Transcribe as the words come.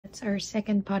It's our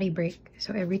second potty break,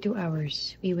 so every 2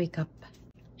 hours we wake up.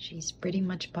 She's pretty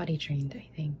much potty trained, I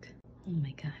think. Oh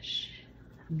my gosh,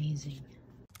 amazing.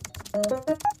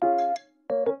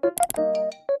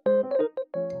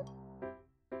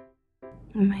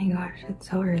 Oh my gosh, it's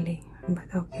so early, but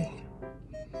okay.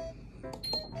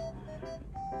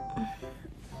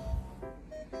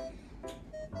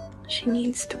 She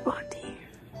needs to potty.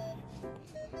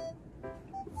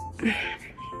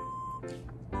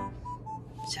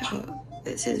 So,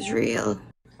 this is real.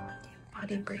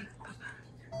 Potty break, Papa.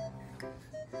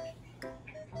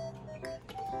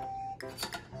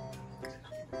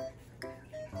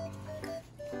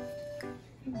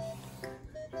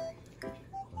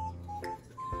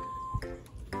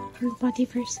 Potty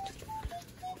first.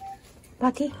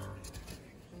 Potty.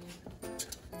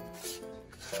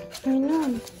 I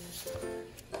know.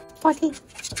 Potty.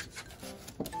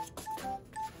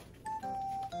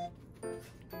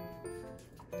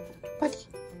 Potty.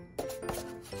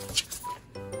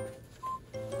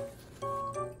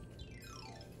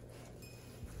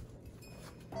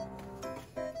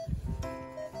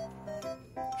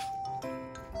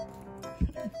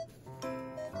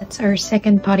 That's our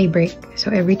second potty break,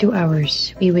 so every 2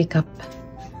 hours we wake up.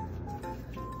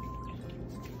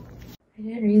 I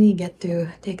didn't really get to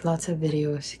take lots of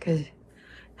videos because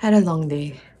I had a long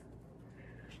day.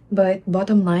 But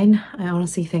bottom line, I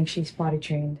honestly think she's potty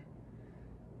trained.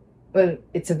 Well,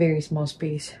 it's a very small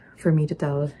space for me to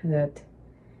tell that,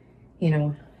 you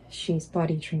know, she's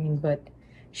potty trained, but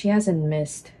she hasn't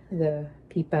missed the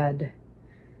pee pad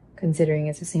considering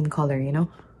it's the same color, you know?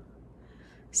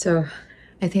 So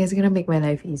I think it's gonna make my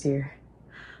life easier.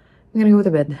 I'm gonna go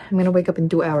to bed. I'm gonna wake up in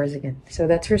 2 hours again. So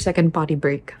that's her second potty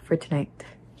break for tonight.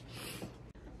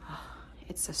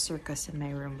 It's a circus in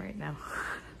my room right now.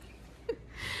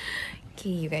 Okay,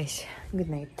 you guys. Good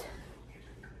night.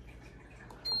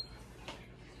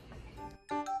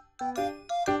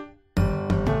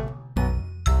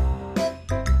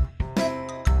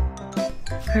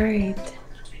 Alright.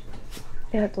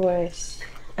 That was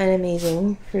an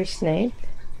amazing first night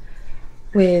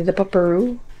with the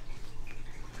pupperoo.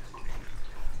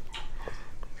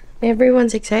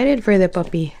 Everyone's excited for the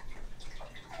puppy.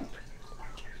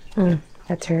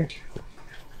 That's her.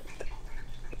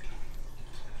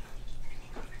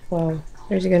 Wow,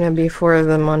 there's gonna be 4 of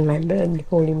them on my bed.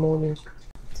 Holy moly.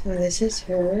 So this is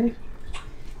her.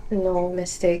 No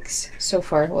mistakes so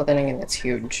far. Well, then again, it's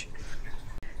huge.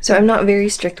 So I'm not very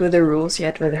strict with the rules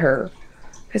yet with her,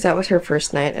 because that was her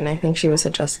first night and I think she was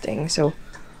adjusting. So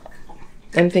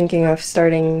I'm thinking of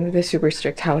starting the super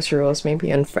strict house rules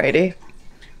maybe on Friday.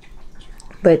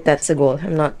 But that's the goal.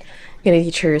 I'm not gonna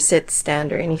teach her sit,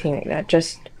 stand, or anything like that.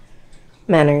 Just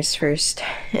manners first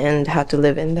and how to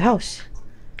live in the house.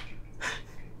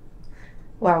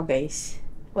 Wow, guys.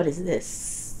 What is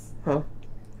this? Huh?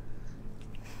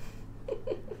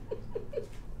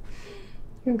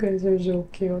 You guys are so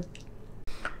cute.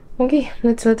 Okay,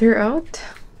 let's let her out.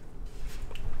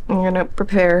 I'm gonna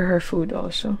prepare her food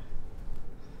also.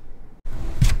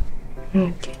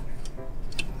 Okay.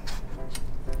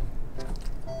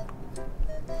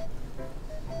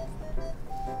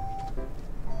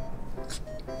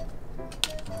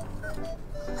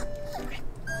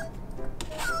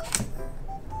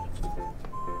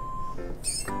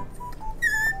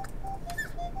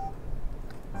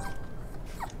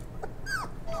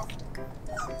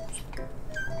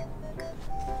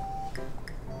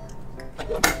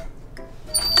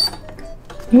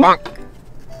 No,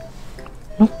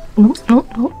 no, no,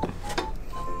 no.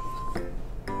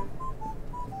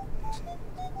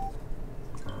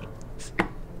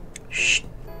 Shh.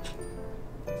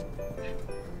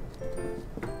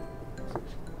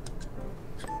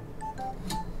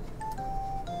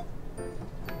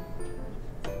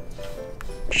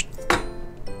 Shh.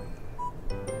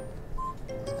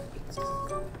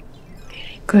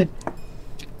 Very good.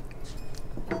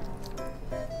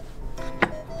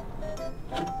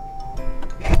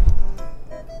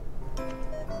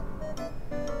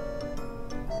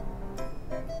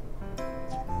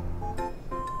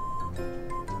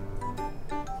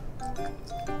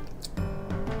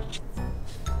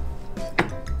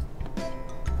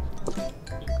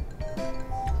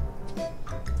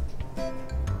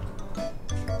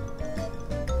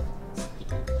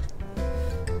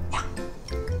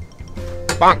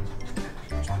 Bonk.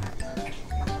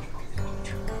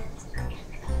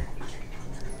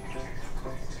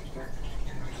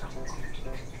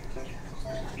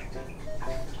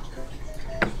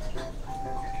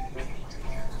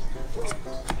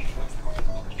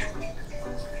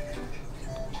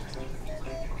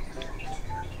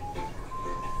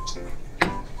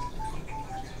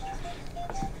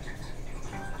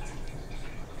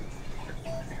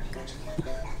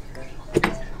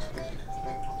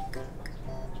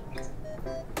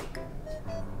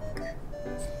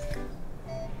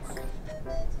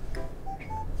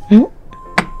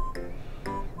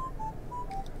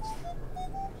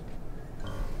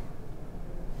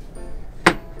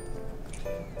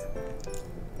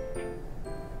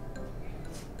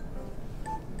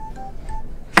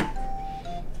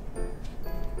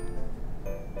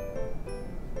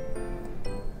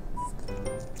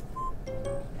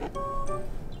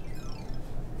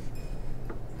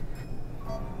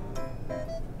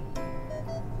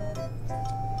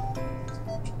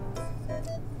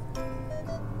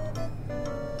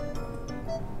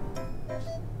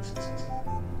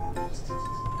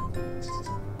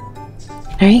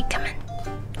 Alright, come on.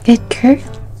 Good girl.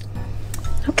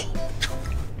 Okay.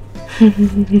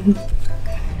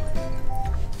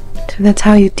 So that's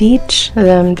how you teach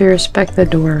them to respect the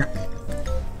door.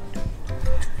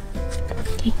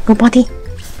 Okay, go potty.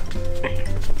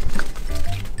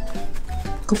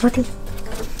 Go potty.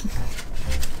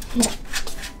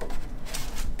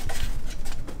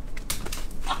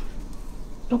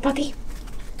 Go potty.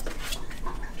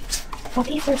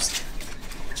 Potty first.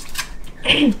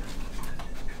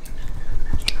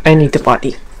 I need to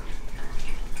potty.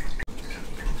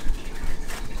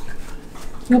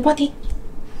 Go potty.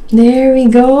 There we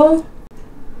go.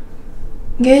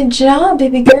 Good job,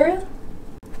 baby girl.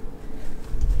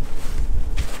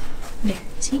 There,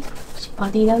 see? She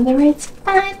potted on the right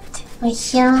spot.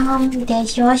 Awesome.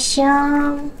 That's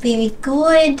awesome. Very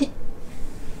good.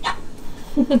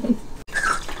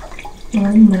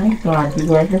 Oh my god,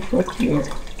 you are so cute.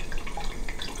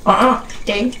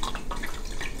 Stay.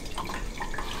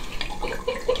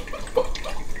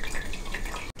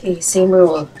 Okay, same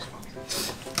rule.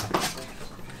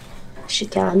 She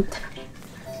can't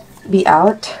be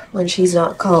out when she's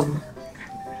not calm.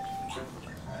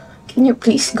 Can you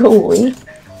please go away?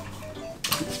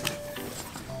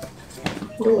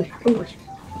 Go away, go away.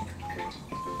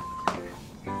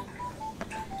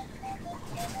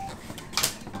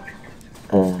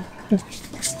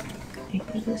 I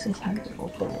think this is how to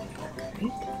open it,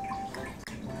 right?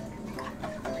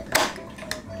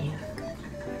 Yeah.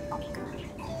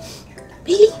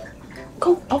 Billy,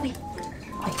 go away.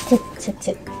 Wait, sit.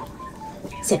 Sit. Oh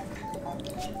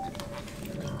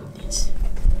my goodness.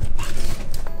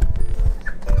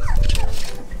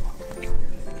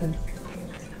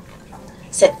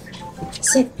 Sit.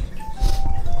 Sit.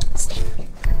 Stay.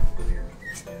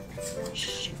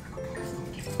 Shh.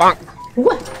 Bonk.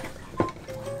 What?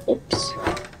 Oops.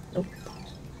 Nope.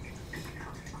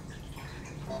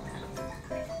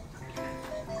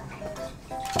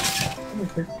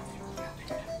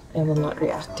 I will not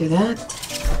react to that.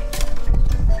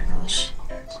 Gosh.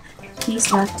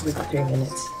 He's not with 3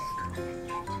 minutes.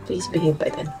 Please behave by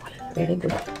then. Very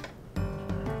good.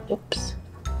 Oops.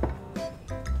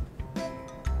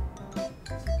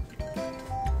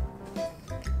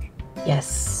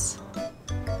 Yes.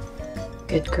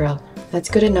 Good girl. That's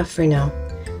good enough for now.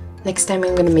 Next time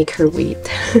I'm gonna make her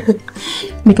wait.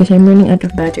 Because I'm running out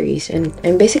of batteries and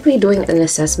I'm basically doing an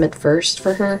assessment first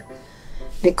for her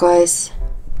because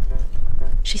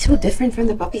she's so different from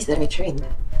the puppies that I trained.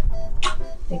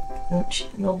 Like,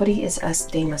 nobody is as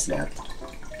tame as that.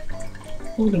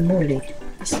 Holy moly.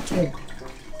 This kid.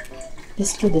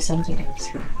 This kid is something else.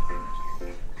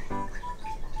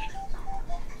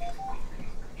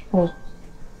 Oh.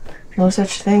 No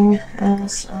such thing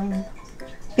as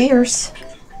fears.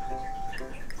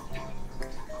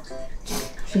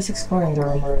 She's exploring the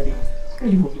room already.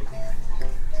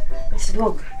 Let's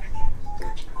look.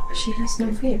 She has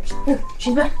no fears. Oh,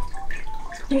 she's back.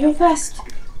 You're so fast.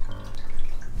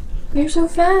 You're so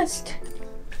fast.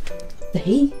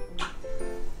 Hey.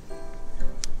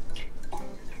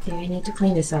 Okay, I need to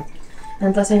clean this up.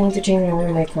 And plus I need to change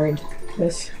my card.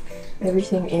 Because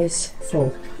everything is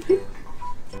full.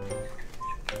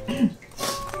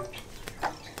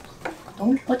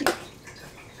 Don't put it.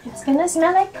 It's gonna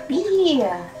smell like pee.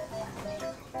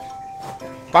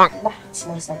 Bonk. It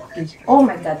smells like pee. Oh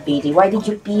my god, baby, why did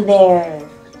you pee there?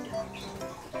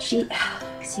 She...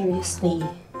 Seriously.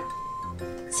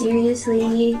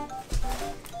 Seriously?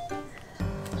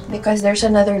 Because there's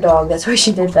another dog, that's why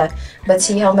she did that. But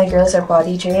see how my girls are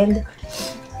potty trained?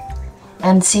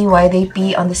 And see why they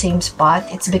pee on the same spot?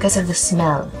 It's because of the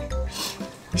smell.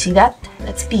 You see that?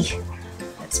 That's pee.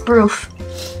 That's proof.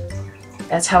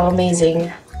 That's how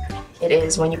amazing it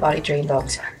is when you potty train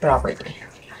dogs properly.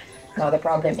 Now the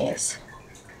problem is,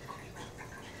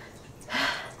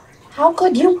 how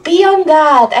could you pee on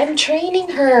that? I'm training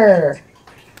her.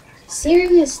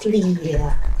 Seriously.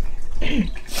 There.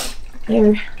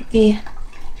 Okay.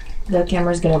 The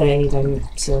camera's gonna die anytime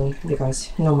soon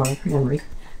because no more memory.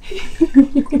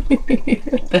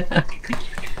 What the heck?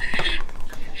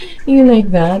 You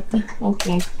like that?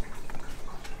 Okay.